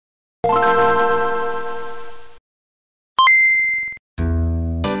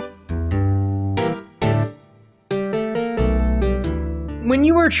When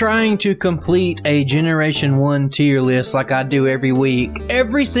you are trying to complete a Generation 1 tier list like I do every week,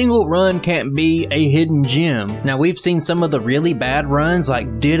 every single run can't be a hidden gem. Now we've seen some of the really bad runs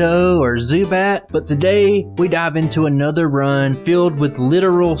like Ditto or Zubat, but today we dive into another run filled with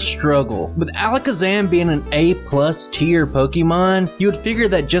literal struggle. With Alakazam being an A+ tier Pokemon, you would figure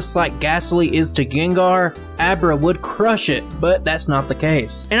that just like Ghastly is to Gengar, Abra would crush it, but that's not the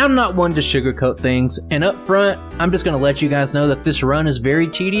case. And I'm not one to sugarcoat things, and up front, I'm just gonna let you guys know that this run is very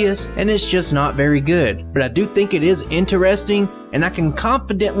tedious and it's just not very good. But I do think it is interesting, and I can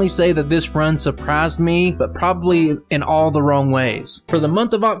confidently say that this run surprised me, but probably in all the wrong ways. For the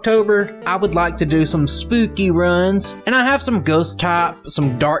month of October, I would like to do some spooky runs, and I have some ghost type,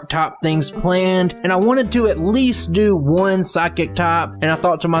 some dark type things planned, and I wanted to at least do one psychic type, and I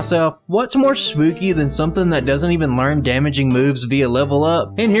thought to myself, what's more spooky than something that doesn't even learn damaging moves via level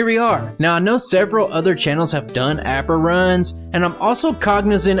up? And here we are. Now I know several other channels have done Abra runs, and I'm also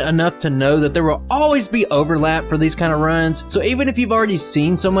cognizant enough to know that there will always be overlap for these kind of runs, so even if you've already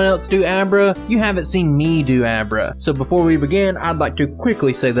seen someone else do Abra, you haven't seen me do Abra. So before we begin, I'd like to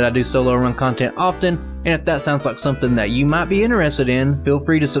quickly say that I do solo run content often, and if that sounds like something that you might be interested in, feel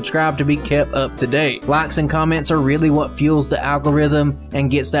free to subscribe to be kept up to date. Likes and comments are really what fuels the algorithm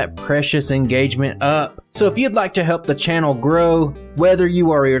and gets that precious engagement up. So if you'd like to help the channel grow, whether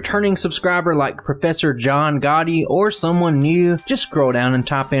you are a returning subscriber like Professor John Gotti or someone new, just scroll down and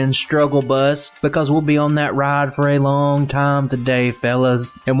type in Struggle Bus, because we'll be on that ride for a long time today,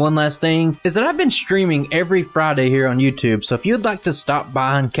 fellas. And one last thing is that I've been streaming every Friday here on YouTube, so if you'd like to stop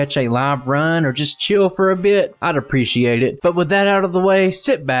by and catch a live run or just chill for a bit, I'd appreciate it. But with that out of the way,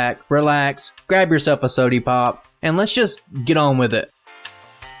 sit back, relax, grab yourself a sody pop, and let's just get on with it.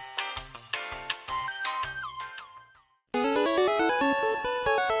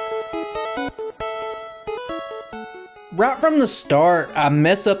 Right from the start, I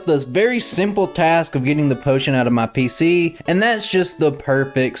mess up this very simple task of getting the potion out of my PC, and that's just the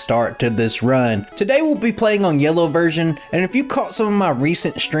perfect start to this run. Today we'll be playing on yellow version, and if you caught some of my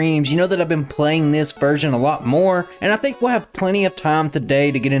recent streams, you know that I've been playing this version a lot more, and I think we'll have plenty of time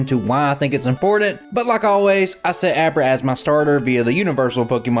today to get into why I think it's important. But like always, I set Abra as my starter via the Universal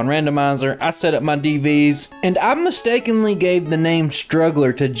Pokemon Randomizer. I set up my DVs, and I mistakenly gave the name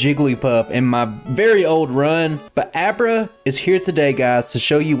Struggler to Jigglypuff in my very old run, but Abra is here today, guys, to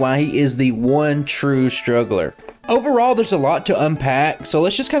show you why he is the one true struggler. Overall, there's a lot to unpack, so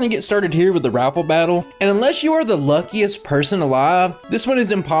let's just kind of get started here with the rifle battle. And unless you are the luckiest person alive, this one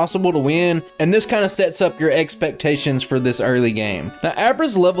is impossible to win, and this kind of sets up your expectations for this early game. Now,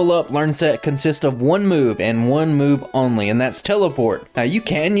 Abra's level up learn set consists of one move and one move only, and that's teleport. Now, you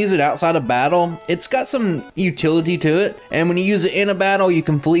can use it outside of battle. It's got some utility to it, and when you use it in a battle, you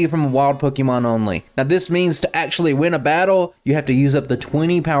can flee from a wild Pokemon only. Now, this means to actually win a battle, you have to use up the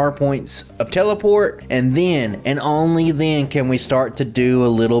 20 power points of teleport, and then, and only then, can we start to do a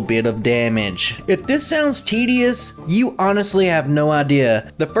little bit of damage. If this sounds tedious, you honestly have no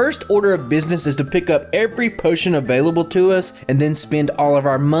idea. The first order of business is to pick up every potion available to us and then spend all of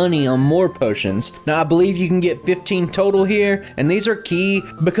our money on more potions. Now I believe you can get 15 total here, and these are key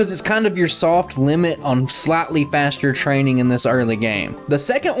because it's kind of your soft limit on slightly faster training in this early game. The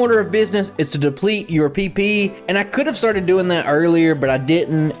second order of business is to deplete your PP, and I could have started doing that earlier, but I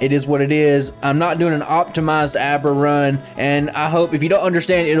didn't. It is what it is. I'm not doing an optimized Abra run, and I hope if you don't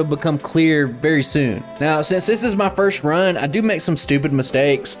understand, it'll become clear very soon. Now, since this is my first run, I do make some stupid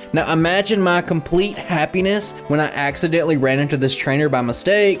mistakes. Now, imagine my complete happiness when I accidentally ran into this trainer by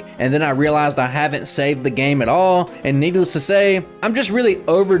mistake, and then I realized I haven't saved the game at all, and needless to say, I'm just really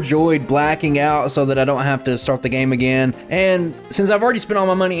overjoyed blacking out so that I don't have to start the game again. And since I've already spent all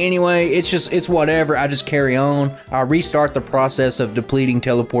my money anyway, it's whatever. I just carry on. I restart the process of depleting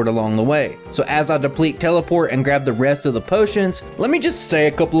teleport along the way. So as I deplete teleport and grab the rest of the potions, let me just say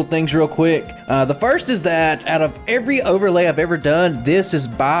a couple of things real quick. The first is that out of every overlay I've ever done, this is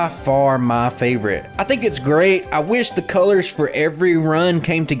by far my favorite. I think it's great. I wish the colors for every run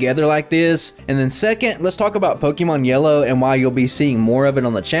came together like this. And then second, let's talk about Pokemon Yellow and why you'll be seeing more of it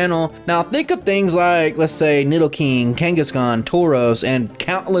on the channel. Now think of things like, let's say, Nidoking, Kangaskhan, Tauros, and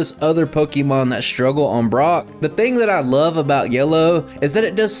countless other Pokemon that struggle on Brock. The thing that I love about Yellow is that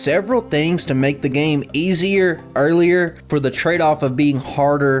it does several things to make the game easier easier earlier for the trade-off of being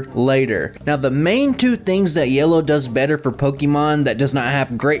harder later. Now, the main two things that yellow does better for Pokemon that does not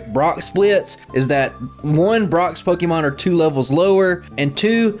have great Brock splits is that one, Brock's Pokemon are 2 levels lower, and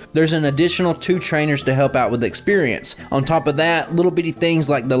 2, there's an additional 2 trainers to help out with experience. On top of that, little bitty things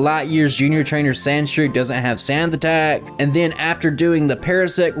like the Light Years Junior Trainer Sandstreak doesn't have Sand Attack, and then after doing the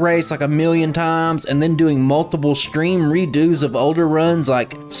Parasect race like a million times, and then doing multiple stream redos of older runs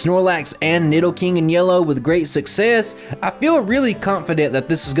like Snorlax and Nidoking in yellow with great success, I feel really confident that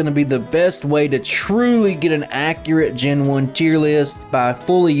this is going to be the best way to truly get an accurate Gen 1 tier list by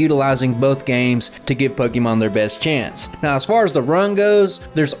fully utilizing both games to give Pokemon their best chance. Now, as far as the run goes,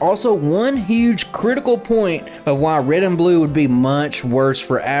 there's also one huge critical point of why Red and Blue would be much worse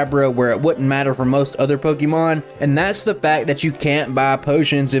for Abra, where it wouldn't matter for most other Pokemon, and that's the fact that you can't buy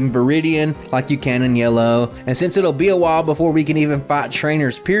potions in Viridian like you can in yellow. And since it'll be a while before we can even fight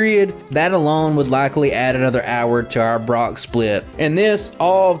trainers period, that alone would likely add another hour to our Brock split. And this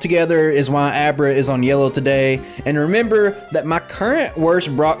all together is why Abra is on yellow today. And remember that my current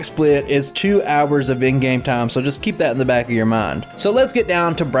worst Brock split is 2 hours of in-game time, so just keep that in the back of your mind. So let's get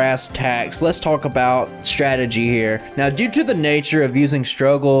down to brass tacks. Let's talk about strategy here. Now, due to the nature of using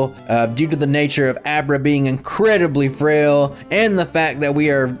struggle, due to the nature of Abra being incredibly frail, and the fact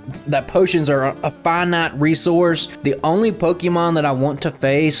that potions are a finite resource, the only Pokemon that I want to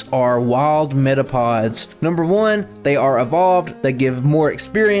face are wild Metapods. Number 1, they are evolved, they give more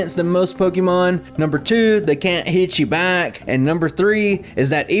experience than most Pokemon. Number 2, they can't hit you back. And number 3 is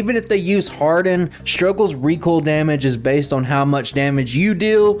that even if they use Harden, Struggle's recoil damage is based on how much damage you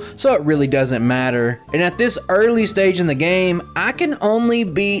deal, so it really doesn't matter. And at this early stage in the game, I can only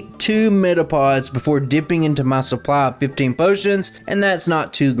beat 2 Metapods before dipping into my supply of 15 potions, and that's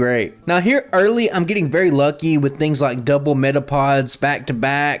not too great. Now here early, I'm getting very lucky with things like double Metapods back to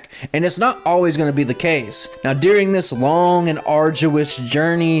back, and it's not always going to be the case. Now during this long and arduous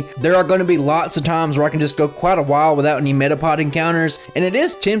journey, there are going to be lots of times where I can just go quite a while without any Metapod encounters, and it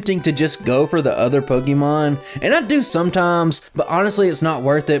is tempting to just go for the other Pokemon, and I do sometimes, but honestly it's not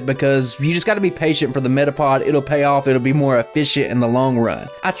worth it because you just got to be patient for the Metapod. It'll pay off, it'll be more efficient in the long run.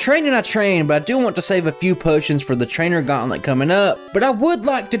 I train and I train, but I do want to save a few potions for the trainer gauntlet coming up, but I would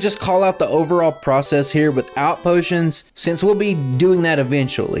like to just call out the overall process here without potions, since we'll be doing that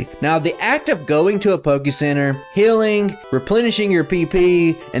eventually. Now the act of going to a Poke Center, healing, replenishing your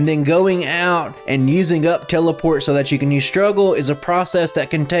PP, and then going out and using up teleport so that you can use struggle is a process that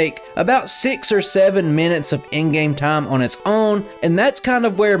can take about 6 or 7 minutes of in-game time on its own, and that's kind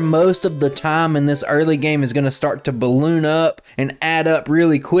of where most of the time in this early game is going to start to balloon up and add up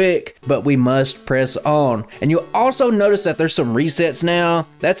really quick, but we must press on. And you'll also notice that there's some resets now.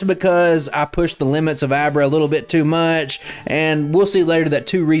 That's because I pushed the limits of Abra a little bit too much, and we'll see later that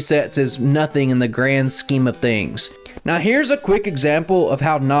 2 resets is nothing in the grand scheme of things. Now here's a quick example of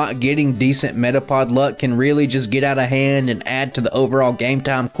how not getting decent Metapod luck can really just get out of hand and add to the overall game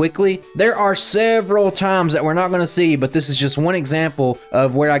time quickly. There are several times that we're not going to see, but this is just one example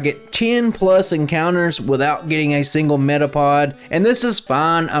of where I get 10 plus encounters without getting a single Metapod, and this is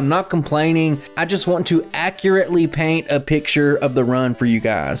fine. I'm not complaining. I just want to accurately paint a picture of the run for you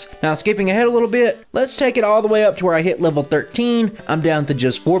guys. Now skipping ahead a little bit, let's take it all the way up to where I hit level 13. I'm down to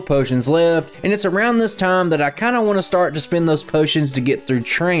just 4 potions left, and it's around this time that I kind of want to start to spend those potions to get through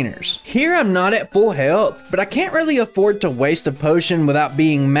trainers. Here I'm not at full health, but I can't really afford to waste a potion without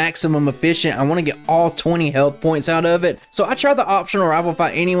being maximum efficient. I want to get all 20 health points out of it, so I try the optional rival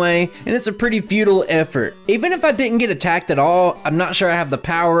fight anyway, and it's a pretty futile effort. Even if I didn't get attacked at all, I'm not sure I have the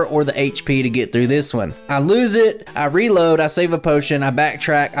power or the HP to get through this one. I lose it, I reload, I save a potion, I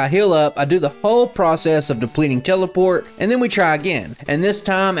backtrack, I heal up, I do the whole process of depleting teleport, and then we try again. And this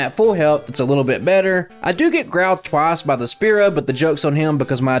time at full health, it's a little bit better. I do get growled twice by the Spira, but the joke's on him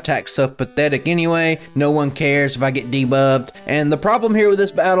because my attack's so pathetic anyway. No one cares if I get debuffed. And the problem here with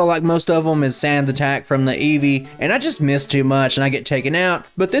this battle, like most of them, is Sand Attack from the Eevee, and I just miss too much and I get taken out.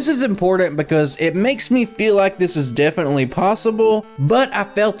 But this is important because it makes me feel like this is definitely possible, but I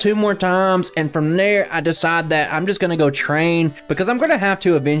fell 2 more times, and from there I decide that I'm just gonna go train because I'm gonna have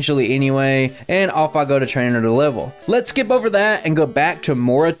to eventually anyway, and off I go to trainer to level. Let's skip over that and go back to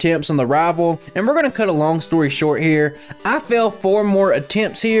more attempts on the rival, and we're gonna cut a long story short here. I failed 4 more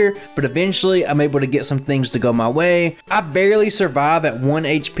attempts here, but eventually I'm able to get some things to go my way. I barely survive at 1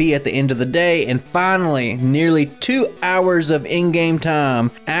 HP at the end of the day, and finally, nearly 2 hours of in-game time,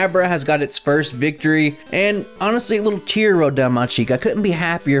 Abra has got its first victory, and honestly a little tear rolled down my cheek. I couldn't be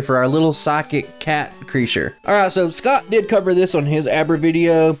happier for our little psychic cat creature. Alright, so Scott did cover this on his Abra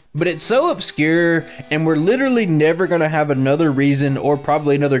video, but it's so obscure and we're literally never gonna have another reason or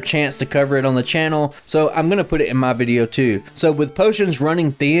probably another chance to cover it on the channel, so I'm gonna put it in my video too. So with potions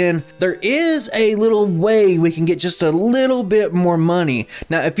running thin, there is a little way we can get just a little bit more money.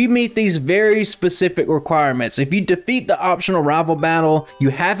 Now if you meet these very specific requirements, if you defeat the optional rival battle, you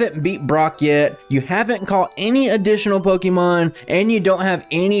haven't beat Brock yet, you haven't caught any additional Pokemon, and you don't have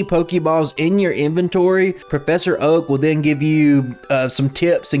any Pokeballs in your inventory, Professor Oak will then give you some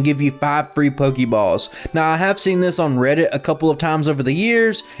tips and give you 5 free Pokeballs. Now I have seen this on Reddit a couple of times over the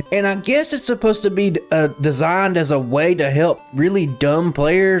years, and I guess it's supposed to be designed as a way to help really dumb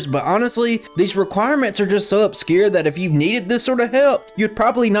players, but honestly these requirements are just so obscure that if you needed this sort of help, you'd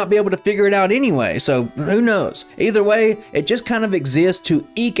probably not be able to figure it out anyway, so who knows. Either way, it just kind of exists to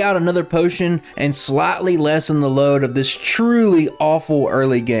eke out another potion and slightly lessen the load of this truly awful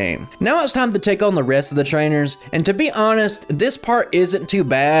early game. Now it's time to take on the rest of the trainers, and to be honest, this part isn't too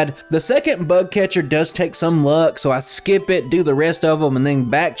bad. The second bug catcher does take some luck, so I skip it, do the rest of them, and then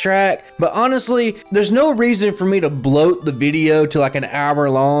backtrack, but honestly, there's no reason for me to bloat the video to like an hour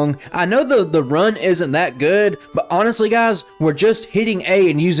long. I know the run isn't that good, but honestly guys, we're just hitting A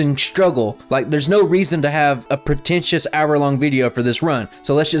and using struggle. Like there's no reason to have a pretentious hour-long video for this run,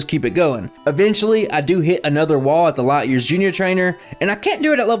 so let's just keep it going. Eventually, I do hit another wall at the Light Years Junior Trainer, and I can't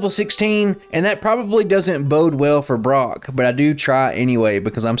do it at level 16, and that probably doesn't bode well for Brock, but I do try anyway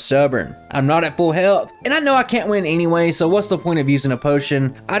because I'm stubborn. I'm not at full health, and I know I can't win anyway, so what's the point of using a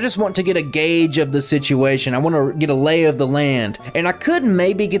potion? I just want to get a gauge of the situation. I want to get a lay of the land, and I could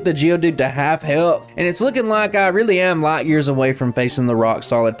maybe get the Geodude to half health, and it's looking like I really am light years away from facing the rock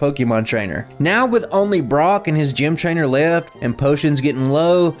solid Pokemon trainer. Now with only Brock and his gym trainer left, and potions getting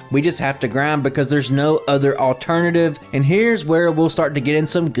low, we just have to grind because there's no other alternative, and here's where we'll start to get in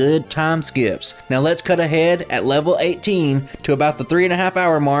some good time skips. Now let's cut ahead at level 18 to about the 3.5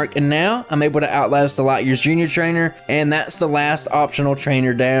 hour mark, and now I'm able to outlast the Light Years Junior Trainer, and that's the last optional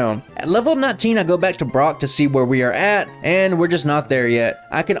trainer down. At level 19 I go back to Brock to see where we are at, and we're just not there yet.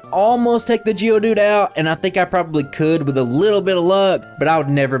 I can almost take the Geodude out, and I think I probably could with a little bit of luck, but I would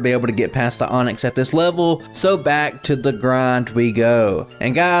never be able to get past the Onix at this level, so back to the grind we go.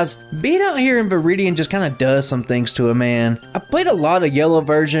 And guys, being out here in Viridian just kind of does some things to a man. I played a lot of Yellow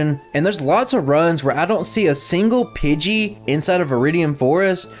version, and there's lots of runs where I don't see a single Pidgey inside of Viridian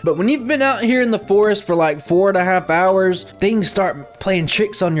Forest, but when you've been out here in the forest for like 4.5 hours, things start playing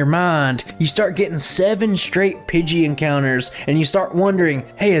tricks on your mind. You start getting 7 straight Pidgey encounters, and you start wondering,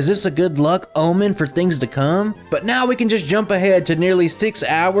 hey, is this a good luck omen for things to come? But now we can just jump ahead to nearly 6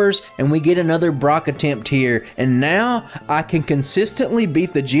 hours, and we get another Brock attempt here, and now I can consistently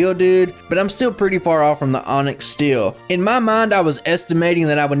beat the Geodude, but I'm still pretty far off from the Onix still. In my mind, I was estimating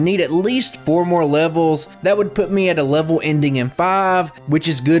that I would need at least 4 more levels. That would put me at a level ending in 5, which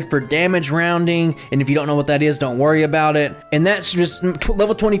is good for damage rounding, and if you don't know what that is, don't worry about it. And that's just,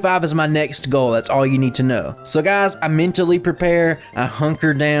 level 25 is my next goal. That's all you need to know. So guys, I mentally prepare, I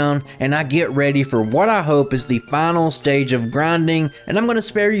hunker down, and I get ready for what I hope is the final stage of grinding, and I'm gonna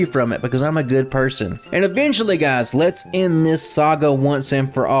spare you from it because I'm a good person. And eventually guys, let's end this saga once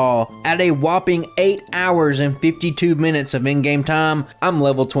and for all. At a whopping 8 hours and 52 minutes of in-game time, I'm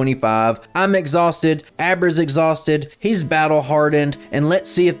level 25. I'm exhausted, Abra's exhausted, he's battle hardened, and let's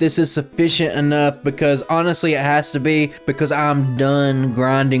see if this is sufficient enough, because honestly it has to be, because I'm done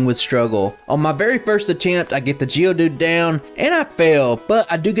grinding with struggle. On my very first attempt, I get the Geodude down, and I fail,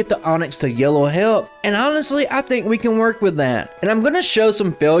 but I do get the Onix to yellow health, and honestly I think we can work with that. And I'm gonna show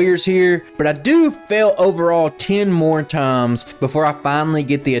some failures here, but I do fail overall 10 more times before I finally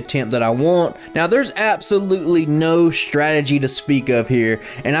get the attempt that I want. Now there's absolutely no strategy to speak of here,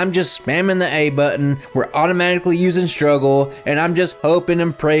 and I'm just spamming the A button. We're automatically using struggle, and I'm just hoping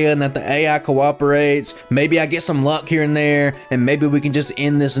and praying that the AI cooperates. Maybe I get some luck here and there, and maybe we can just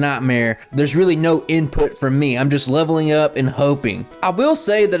end this nightmare. There's really no input from me. I'm just leveling up and hoping. I will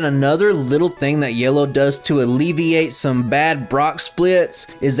say that another little thing that Yellow does to alleviate some bad Brock splits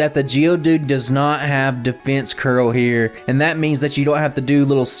is that the Geodude does not have defense curl here, and that means that you don't have to do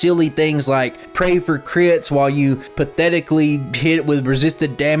little silly things like pray for crits while you pathetically hit it with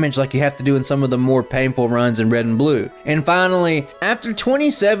resisted damage like you have to do in some of the more painful runs in Red and Blue. And finally, after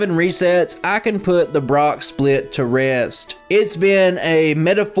 27 resets, I can put the Brock split to rest. It's been a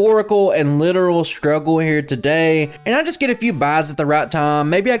metaphorical and literal struggle here today, and I just get a few buys at the right time.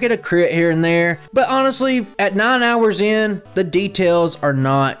 Maybe I get a crit here and there, but honestly, at 9 hours in, the details are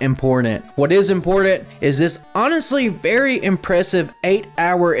not important. What is important is this honestly very impressive 8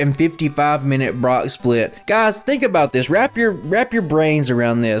 hour and 55 minute Brock split. Guys, think about this. Wrap your brains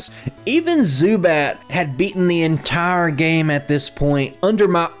around this. Even Zubat had beaten the entire game at this point under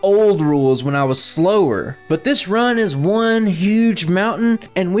my old rules when I was slower. But this run is one huge mountain,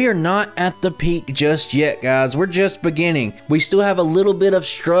 and we are not at the peak just yet, guys. We're just beginning. We still have a little bit of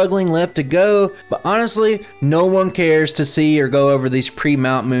struggling left to go, but honestly, no one cares to see or go over these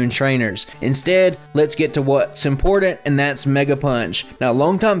pre-Mount Moon trainers. Instead, let's get to what's important, and that's Mega Punch. Now,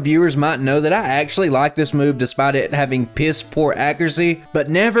 longtime viewers might know that I actually like this move despite it having piss poor accuracy, but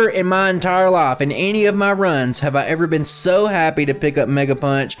never in my entire life, in any of my runs, have I ever been so happy to pick up Mega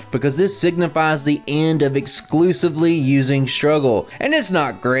Punch, because this signifies the end of exclusively using Struggle. And it's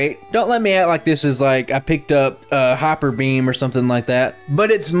not great. Don't let me act like this is like I picked up Hyper Beam or something like that,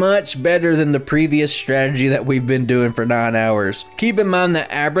 but it's much better than the previous strategy that we've been doing for 9 hours. Keep in mind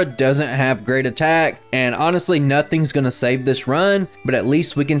that Abra doesn't have great attack, and honestly nothing's gonna save this run, but at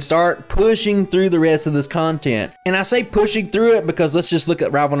least we can start pushing through the rest of this content. And I say pushing through it because let's just look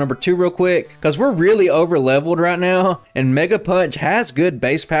at rival number 2 real quick, because we're really over leveled right now, and Mega Punch has good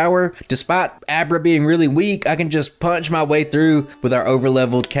base power. Despite Abra being really weak, I can just punch my way through with our over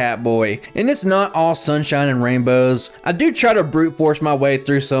leveled Catboy. And it's not all sunshine and rainbows. I do try to brute force my way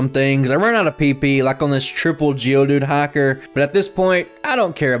through some things. I run out of PP, like on this triple Geodude hiker, but at this point I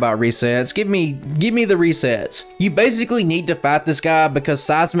don't care about resets. Give me the resets. You basically need to fight this guy because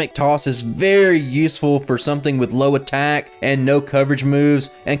Seismic Toss is very useful for something with low attack and no coverage moves,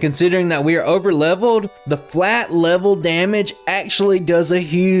 and considering that we are over leveled, the flat level damage actually does a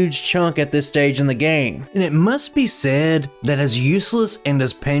huge chunk at this stage in the game. And it must be said that as useless and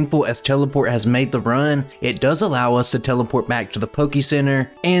as painful as teleport has made the run, it does allow us to teleport back to the Poke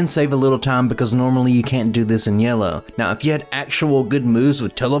Center and save a little time, because normally you can't do this in yellow. Now if you had actual good moves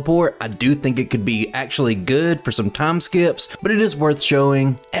with teleport, I do think it could be actually good for some time skips, but it is worth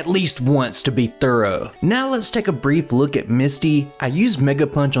showing at least once to be thorough. Now let's take a brief look at Misty. I used Mega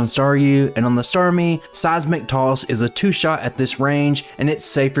Punch on Staryu, and on the Starmie, Seismic Toss is a 2-shot at this range, and it's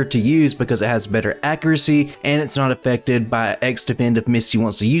safer to use because it has better accuracy and it's not affected by X Defend if Misty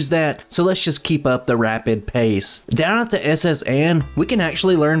wants to use that, so let's just keep up the rapid pace. Down at the SSN, we can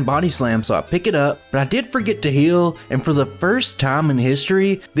actually learn Body Slam, so I pick it up, but I did forget to heal, and for the first time in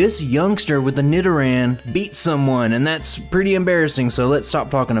history, this youngster with the Nidoran beat someone, and that's pretty embarrassing, so let's stop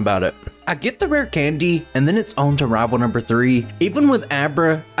talking about it. I get the rare candy, and then it's on to rival number 3. Even with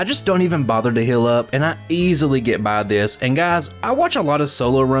Abra, I just don't even bother to heal up, and I easily get by this. And guys, I watch a lot of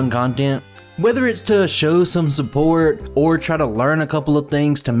solo run content, whether it's to show some support or try to learn a couple of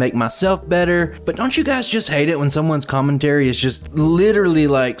things to make myself better. But don't you guys just hate it when someone's commentary is just literally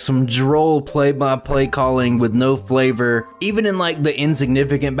like some droll play-by-play calling with no flavor, even in like the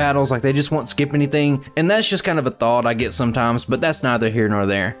insignificant battles, like they just won't skip anything? And that's just kind of a thought I get sometimes, but that's neither here nor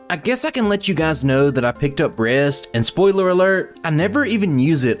there. I guess I can let you guys know that I picked up Rest, and spoiler alert, I never even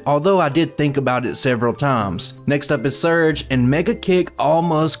use it, although I did think about it several times. Next up is Surge, and Mega Kick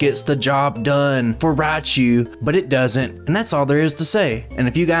almost gets the job done for Raichu, but it doesn't, and that's all there is to say. And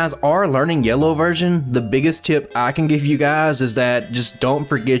if you guys are learning yellow version, the biggest tip I can give you guys is that just don't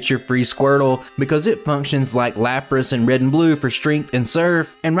forget your free Squirtle, because it functions like Lapras in red and blue for strength and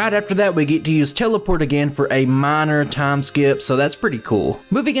surf, and right after that we get to use teleport again for a minor time skip, so that's pretty cool.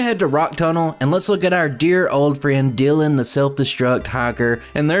 Moving ahead to Rock Tunnel, and let's look at our dear old friend Dylan the self-destruct hiker,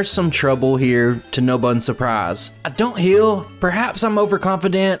 and there's some trouble here to no one's surprise. I don't heal, perhaps I'm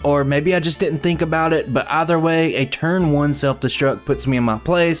overconfident, or maybe I just didn't think about it, but either way, a turn 1 self-destruct puts me in my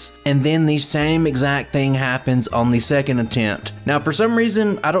place, and then the same exact thing happens on the second attempt. Now for some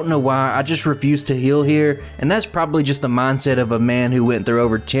reason, I don't know why, I just refuse to heal here, and that's probably just the mindset of a man who went through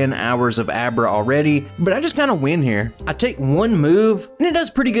over 10 hours of Abra already, but I just kind of win here. I take one move, and it does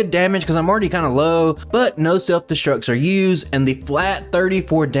pretty good damage because I'm already kind of low, but no self-destructs are used, and the flat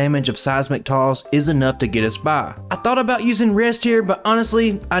 34 damage of Seismic Toss is enough to get us by. I thought about using Rest here, but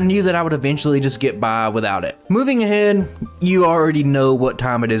honestly, I knew that I would eventually just get by without it. Moving ahead, you already know what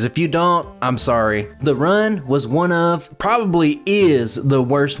time it is. If you don't, I'm sorry. The run was one of, probably is the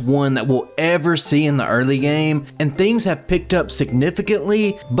worst one that we'll ever see in the early game, and things have picked up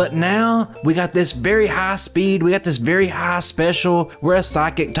significantly, but now we got this very high speed, we got this very high special, we're a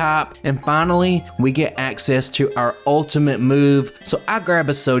psychic type, and finally we get access to our ultimate move. So I grab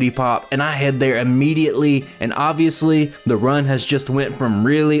a Sody Pop and I head there immediately, and obviously the run has just went from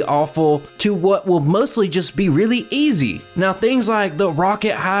really awful to what will mostly just be really easy. Now things like the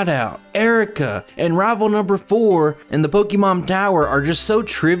Rocket Hideout, Erica, and Rival Number 4 and the Pokemon Tower are just so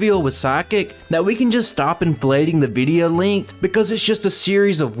trivial with Psychic that we can just stop inflating the video length because it's just a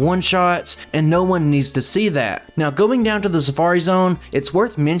series of one-shots and no one needs to see that. Now going down to the Safari Zone, it's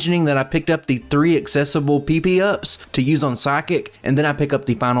worth mentioning that I picked up the 3 accessible PP ups to use on Psychic, and then I pick up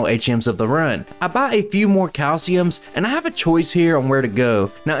the final HMs of the run. I buy a few more calciums and I have a choice here on where to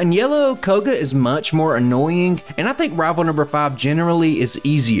go. Now in yellow, Koga is much more annoying, and I think Rival Number 5 generally is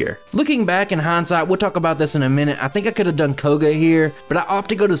easier. Looking back in hindsight, we'll talk about this in a minute, I think I could have done Koga here, but I opt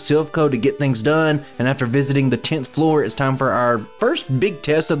to go to Silphco to get things done, and after visiting the 10th floor, it's time for our first big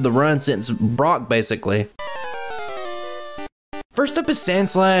test of the run since Brock basically. First up is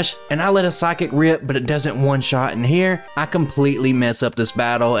Sandslash, and I let a Psychic rip, but it doesn't one-shot, and here, I completely mess up this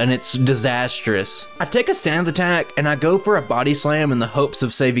battle, and it's disastrous. I take a Sand Attack, and I go for a Body Slam in the hopes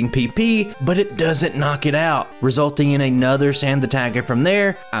of saving PP, but it doesn't knock it out, resulting in another Sand Attack, and from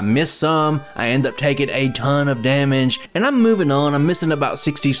there, I miss some, I end up taking a ton of damage, and I'm moving on. I'm missing about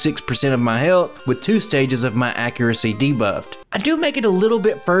 66% of my health, with 2 stages of my accuracy debuffed. I do make it a little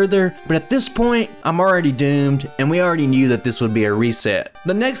bit further, but at this point, I'm already doomed, and we already knew that this would be a reset.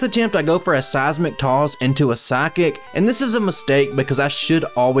 The next attempt, I go for a Seismic Toss into a Psychic, and this is a mistake because I should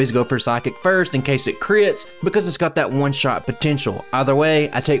always go for Psychic first in case it crits, because it's got that one-shot potential. Either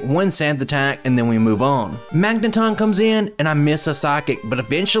way, I take 1 Sand Attack, and then we move on. Magneton comes in, and I miss a Psychic, but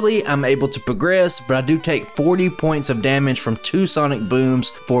eventually, I'm able to progress, but I do take 40 points of damage from 2 Sonic Booms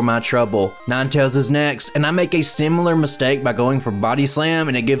for my trouble. Ninetales is next, and I make a similar mistake by going for Body Slam,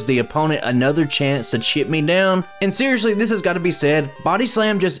 and it gives the opponent another chance to chip me down. And seriously, this has got to be said, Body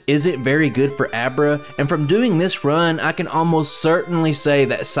Slam just isn't very good for Abra, and from doing this run, I can almost certainly say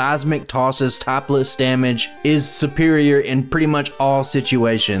that Seismic Toss's typeless damage is superior in pretty much all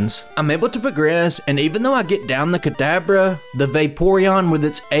situations. I'm able to progress, and even though I get down the Kadabra, the Vaporeon with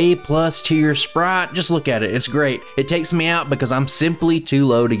its A+ tier sprite, just look at it, it's great. It takes me out because I'm simply too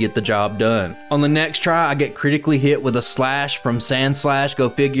low to get the job done. On the next try, I get critically hit with a Slash from Sandslash, go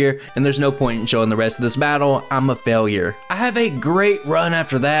figure, and there's no point in showing the rest of this battle, I'm a failure. I have a great run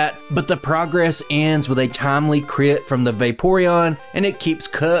after that, but the progress ends with a timely crit from the Vaporeon, and it keeps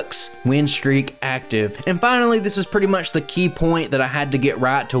Cuck's win streak active. And finally, this is pretty much the key point that I had to get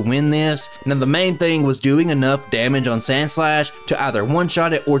right to win this. Now the main thing was doing enough damage on Sandslash to either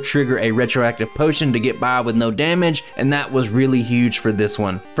one-shot it or trigger a retroactive potion to get by with no damage, and that was really huge for this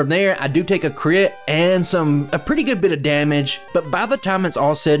one. From there, I do take a crit and a pretty good bit of damage, but by the time it's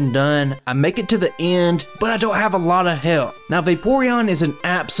all said and done, I make it to the end, but I don't have a lot of health. Now Vaporeon is an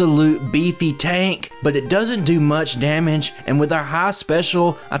absolute beefy tank, but it doesn't do much damage, and with our high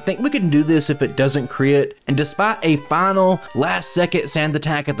special, I think we can do this if it doesn't crit, and despite a final last second Sand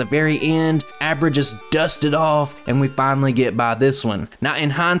Attack at the very end, Abra just dusted off, and we finally get by this one. Now in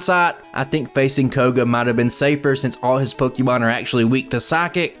hindsight, I think facing Koga might have been safer since all his Pokemon are actually weak to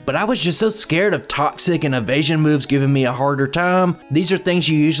Psychic, but I was just so scared of Toxic and Evasion moves giving me a harder time. These are things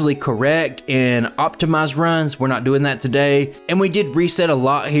you usually correct in optimized runs. We're not doing that today, and we did reset a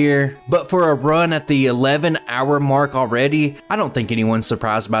lot here, but for a run at the 11-hour mark already, I don't think anyone's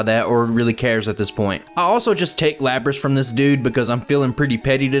surprised by that or really cares at this point. I also just take Lapras from this dude because I'm feeling pretty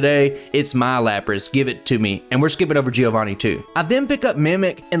petty today. It's my Lapras, give it to me, and we're skipping over Giovanni too. I then pick up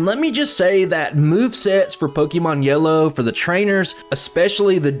Mimic, and let me just say that movesets for Pokemon Yellow for the trainers,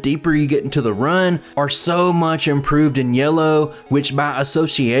 especially the deeper you get into the run, are so much improved in Yellow, which by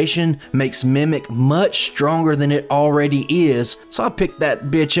association makes Mimic much stronger than it already is, so I picked that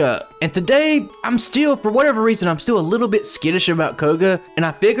bitch up. And today, for whatever reason, I'm still a little bit skittish about Koga, and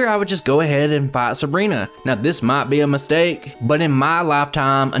I figure I would just go ahead and fight Sabrina. Now this might be a mistake, but in my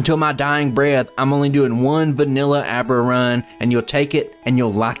lifetime, until my dying breath, I'm only doing 1 vanilla Abra run, and you'll take it and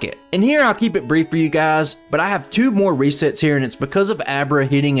you'll like it. And here I'll keep it brief for you guys, but I have 2 more resets here, and it's because of Abra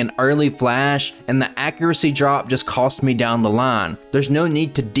hitting an early flash, and the accuracy drop just cost me down the line. There's no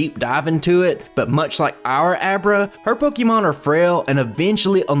need to deep dive into it, but much like our Abra, her Pokemon are frail, and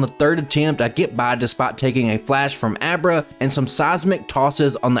eventually on the 3rd attempt I get by despite taking a flash from Abra, and some Seismic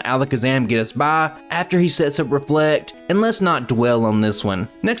Tosses on the Alakazam get us by after he sets up Reflect, and let's not dwell on this one.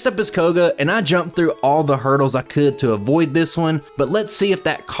 Next up is Koga, and I jumped through all the hurdles I could to avoid this one, but let's see if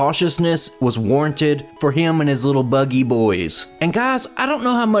that cautiousness was warranted for him and his little buggy boys. And guys, I don't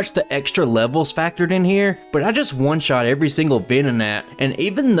know how much the extra levels factored in here, but I just one-shot every single Venonat, and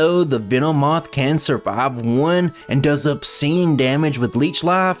even though the Venomoth can survive 1 and does obscene damage with Leech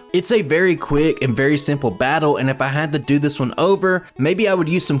Life, It's a very quick and very simple battle, and if I had to do this one over, maybe I would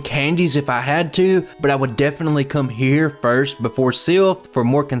use some candies if I had to, but I would definitely come here first before Sylph for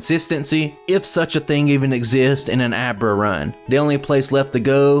more consistency, if such a thing even exists in an Abra run. The only place left to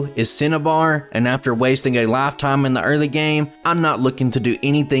go is Cinnabar, and after wasting a lifetime in the early game, I'm not looking to do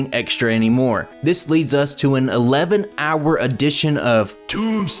anything extra anymore. This leads us to an 11-hour edition of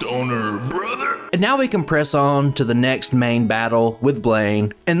Tombstoner, brother. And now we can press on to the next main battle with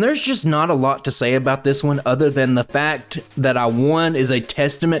Blaine. And there's just not a lot to say about this one other than the fact that I won is a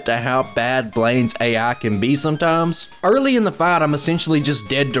testament to how bad Blaine's AI can be sometimes. Early in the fight, I'm essentially just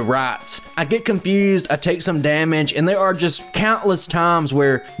dead to rights. I get confused, I take some damage, and there are just countless times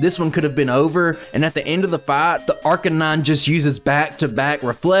where this one could have been over, and at the end of the fight, the Arcanine just uses back-to-back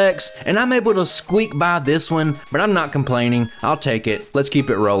reflex, and I'm able to squeak by this one, but I'm not complaining. I'll take it. Let's keep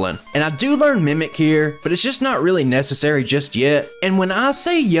it rolling. And I do learn Mimic here, but it's just not really necessary just yet. And when I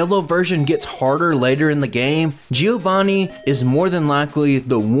say yellow version gets harder later in the game, Giovanni is more than likely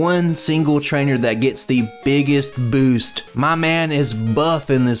the one single trainer that gets the biggest boost. My man is buff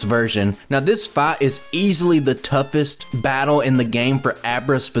in this version. Now this fight is easily the toughest battle in the game for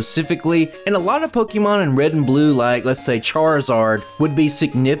Abra specifically, and a lot of Pokemon in red and blue, like let's say Charizard, would be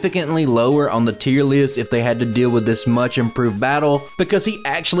significantly lower on the tier list if they had to deal with this much improved battle, because he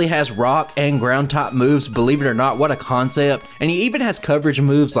actually has rock and ground type moves, believe it or not. What a concept. And he even has coverage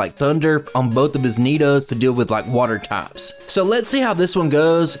moves like Thunder on both of his Nidos to deal with like water types. So let's see how this one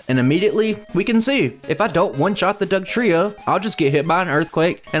goes, and immediately we can see if I don't one-shot the Dugtrio, I'll just get hit by an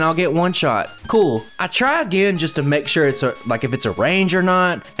Earthquake and I'll get one shot. Cool. I try again just to make sure it's if it's a range or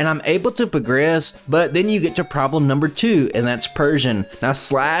not, and I'm able to progress, but then you get to problem number 2, and that's Persian. Now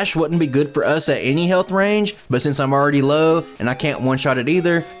Slash wouldn't be good for us at any health range, but since I'm already low and I can't one-shot it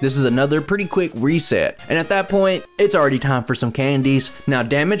either, this is another pretty quick reset. And at that point, it's already time for some candies. Now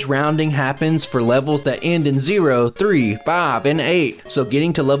damage rounding happens for levels that end in 0, 3, 5, and 8. So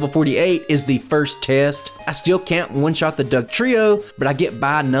getting to level 48 is the first test. I still can't one-shot the Dugtrio, but I get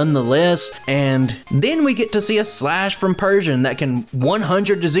by nonetheless, and then we get to see a Slash from Persian that can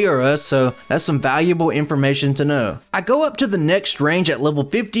 100 to 0 us, so that's some valuable information to know. I go up to the next range at level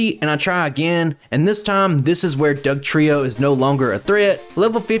 50 and I try again, and this time this is where Dugtrio is no longer a threat.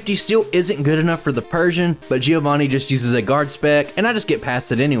 Level 50 still isn't good enough for the Persian, but Giovanni just uses a guard spec and I just get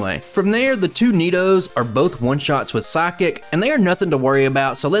past it anyway. From there, the two Nidos are both one-shots with Psychic, and they are nothing to worry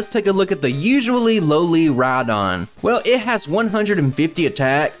about, so let's take a look at the usually lowly Rhydon. Well, it has 150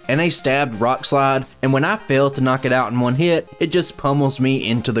 attack and a stabbed rock slide, and when I fail to knock it out in one hit, it just pummels me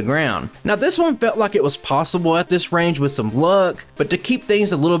into the ground. Now this one felt like it was possible at this range with some luck, but to keep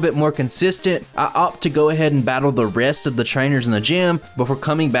things a little bit more consistent, I opt to go ahead and battle the rest of the trainers in the gym before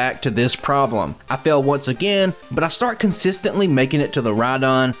coming back to this problem. I fail once again, but I start consistently making it to the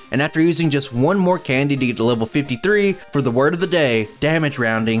Rhydon, and after using just one more candy to get to level 53 for the word of the day, damage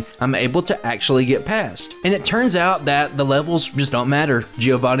rounding, I'm able to actually get past. And it turns out that the levels just don't matter.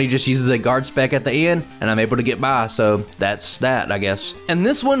 Giovanni just uses a guard spec at the end, and I'm able to get by, so that's that, I guess. And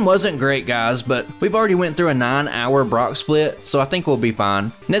this one wasn't great, guys, but we've already went through a 9-hour Brock split, so I think we'll be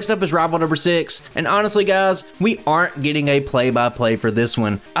fine. Next up is rival number 6, and honestly, guys, we aren't getting a play-by-play for this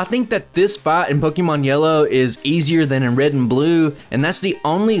one. I think that this fight in Pokemon Yellow is easier than in Red and Blue, and that's the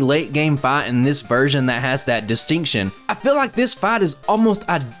only late-game fight in this version that has that distinction. I feel like this fight is almost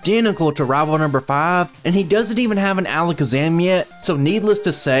identical to rival number 5, and he doesn't even have an Alakazam yet, so needless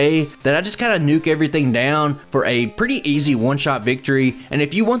to say that I just kind of nuke everything down for a pretty easy one-shot victory. And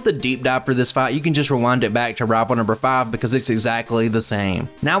if you want the deep dive for this fight, you can just rewind it back to rival number 5 because it's exactly the same.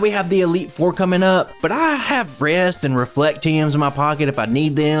 Now we have the Elite Four coming up, but I have Rest and Reflect TMs in my pocket if I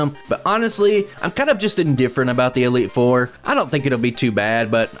need them, but honestly, I'm kind of just indifferent about the Elite Four. I don't think it'll be too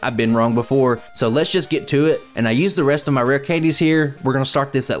bad, but I've been wrong before, so let's just get to it. And I use the rest of my rare candies here. We're gonna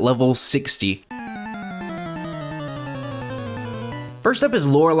start this at level 60. First up is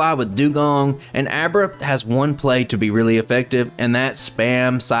Lorelei with Dugong, and Abra has one play to be really effective, and that's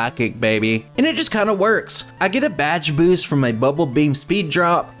spam Psychic, baby. And it just kind of works. I get a badge boost from a Bubble Beam speed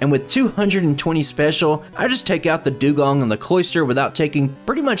drop, and with 220 special, I just take out the Dugong and the Cloyster without taking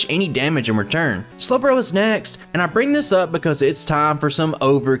pretty much any damage in return. Slowbro is next, and I bring this up because it's time for some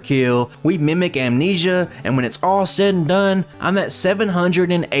overkill. We mimic Amnesia, and when it's all said and done, I'm at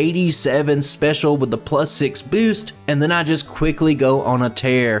 787 special with the +6 boost, and then I just quickly go on a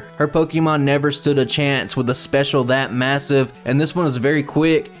tear. Her Pokemon never stood a chance with a special that massive, and this one is very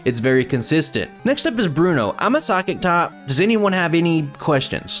quick, it's very consistent. Next up is Bruno. I'm a Psychic type. Does anyone have any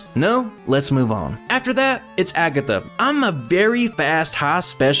questions? No? Let's move on. After that, it's Agatha. I'm a very fast, high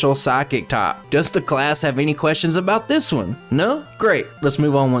special Psychic type. Does the class have any questions about this one? No? Great. Let's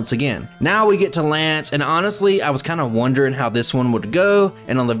move on once again. Now we get to Lance, and honestly, I was kind of wondering how this one would go,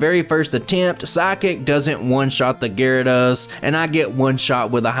 and on the very first attempt, Psychic doesn't one-shot the Gyarados, and I get one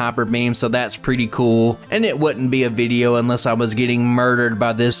shot with a Hyper Beam, so that's pretty cool, and it wouldn't be a video unless I was getting murdered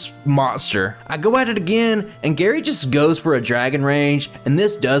by this monster. I go at it again, and Gary just goes for a Dragon Rage, and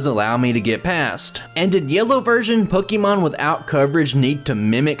this does allow me to get past. And in Yellow version, Pokemon without coverage need to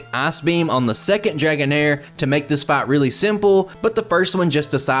mimic Ice Beam on the second Dragonair to make this fight really simple, but the first one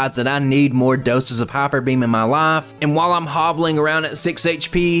just decides that I need more doses of Hyper Beam in my life, and while I'm hobbling around at 6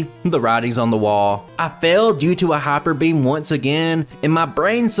 HP, the writing's on the wall. I fail due to a Hyper Beam once again, and my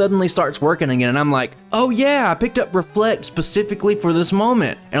brain suddenly starts working again, and I'm like, oh yeah, I picked up Reflect specifically for this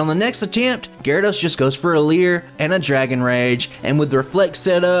moment. And on the next attempt, Gyarados just goes for a Leer and a Dragon Rage, and with Reflect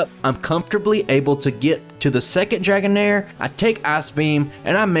set up, I'm comfortably able to get to the second Dragonair. I take Ice Beam,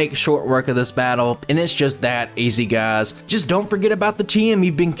 and I make short work of this battle, and it's just that easy, guys. Just don't forget about the TM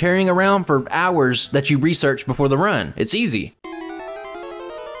you've been carrying around for hours that you researched before the run. It's easy.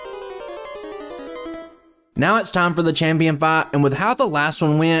 Now it's time for the champion fight, and with how the last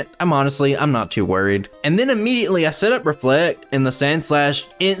one went, I'm not too worried. And then immediately I set up Reflect, and the Sandslash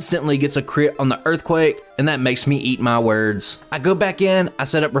instantly gets a crit on the Earthquake, and that makes me eat my words. I go back in, I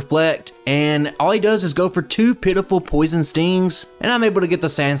set up Reflect, and all he does is go for 2 pitiful Poison Stings, and I'm able to get the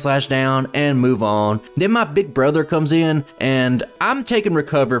Sandslash down and move on. Then my big brother comes in, and I'm taking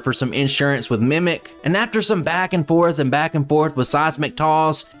Recover for some insurance with Mimic, and after some back and forth with Seismic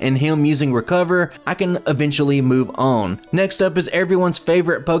Toss and him using Recover, I can eventually move on. Next up is everyone's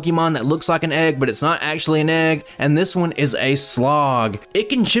favorite Pokemon that looks like an egg, but it's not actually an egg, and this one is a Slog. It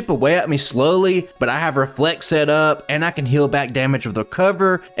can chip away at me slowly, but I have Reflect set up, and I can heal back damage with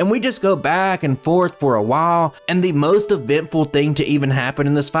Recover, and we just go back and forth for a while, and the most eventful thing to even happen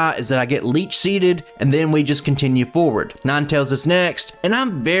in this fight is that I get Leech Seeded, and then we just continue forward. Ninetales is next, and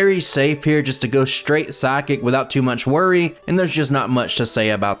I'm very safe here just to go straight Psychic without too much worry, and there's just not much to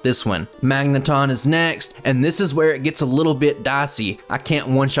say about this one. Magneton is next, and this is where it gets a little bit dicey. I can't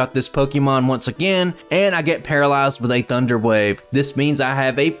one-shot this Pokemon once again, and I get paralyzed with a Thunder Wave. This means I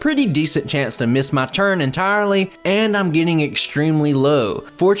have a pretty decent chance to miss my turn entirely, and I'm getting extremely low.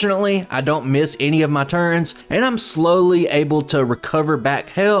 Fortunately, I don't miss any of my turns, and I'm slowly able to recover back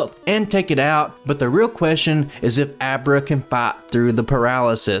health and take it out, but the real question is if Abra can fight through the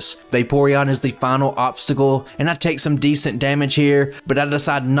paralysis. Vaporeon is the final obstacle, and I take some decent damage here, but I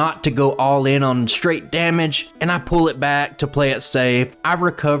decide not to go all in on straight damage, and I pull it back to play it safe. I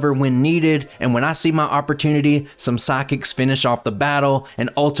recover when needed, and when I see my opportunity, some Psychics finish off the battle and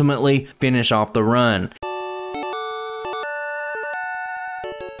ultimately finish off the run.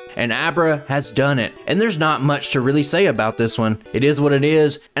 And Abra has done it, and there's not much to really say about this one. It is what it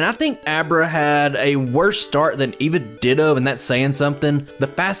is, and I think Abra had a worse start than even Ditto, and that's saying something. The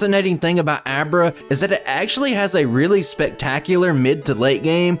fascinating thing about Abra is that it actually has a really spectacular mid to late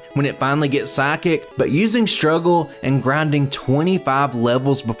game when it finally gets Psychic, but using Struggle and grinding 25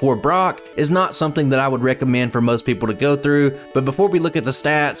 levels before Brock is not something that I would recommend for most people to go through. But before we look at the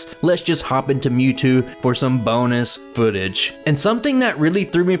stats, let's just hop into Mewtwo for some bonus footage. And something that really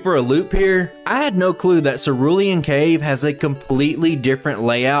threw me for a loop here, I had no clue that Cerulean Cave has a completely different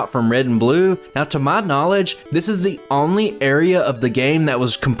layout from Red and Blue. Now to my knowledge, this is the only area of the game that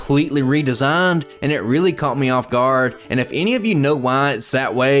was completely redesigned, and it really caught me off guard, and if any of you know why it's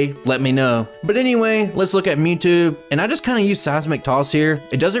that way, let me know. But anyway, let's look at Mewtwo, and I just kind of use Seismic Toss here.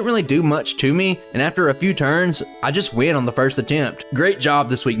 It doesn't really do much to me, and after a few turns, I just win on the first attempt. Great job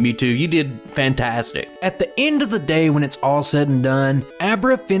this week, Mewtwo, you did fantastic. At the end of the day, when it's all said and done,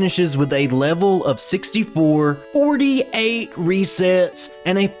 Abra finishes with a level of 64, 48 resets,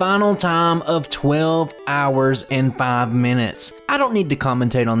 and a final time of 12 hours and 5 minutes. I don't need to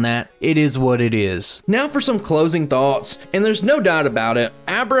commentate on that. It is what it is. Now for some closing thoughts, and there's no doubt about it,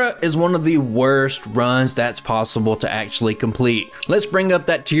 Abra is one of the worst runs that's possible to actually complete. Let's bring up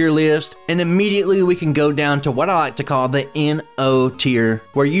that tier list, and immediately we can go down to what I like to call the NO tier,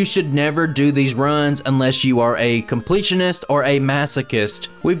 where you should never do these runs unless you are a completionist or a masochist.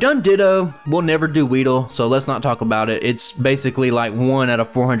 We've done Ditto, we'll never do Weedle, so let's not talk about it. It's basically like 1 out of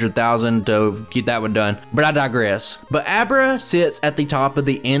 400,000 to get that one done, but I digress. But Abra sits sits at the top of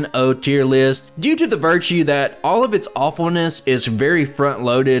the NO tier list due to the virtue that all of its awfulness is very front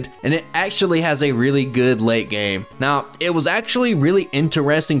loaded and it actually has a really good late game. Now, it was actually really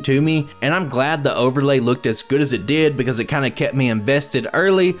interesting to me and I'm glad the overlay looked as good as it did because it kind of kept me invested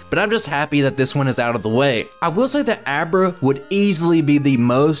early, but I'm just happy that this one is out of the way. I will say that Abra would easily be the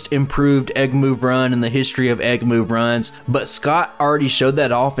most improved egg move run in the history of egg move runs, but Scott already showed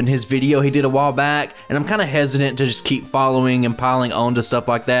that off in his video he did a while back, and I'm kind of hesitant to just keep following and piling on to stuff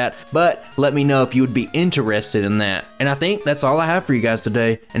like that, but let me know if you would be interested in that. And I think that's all I have for you guys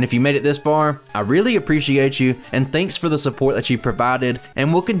today, and if you made it this far, I really appreciate you, and thanks for the support that you provided,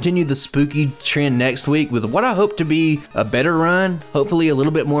 and we'll continue the spooky trend next week with what I hope to be a better run, hopefully a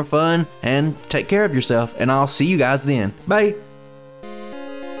little bit more fun, and take care of yourself, and I'll see you guys then. Bye!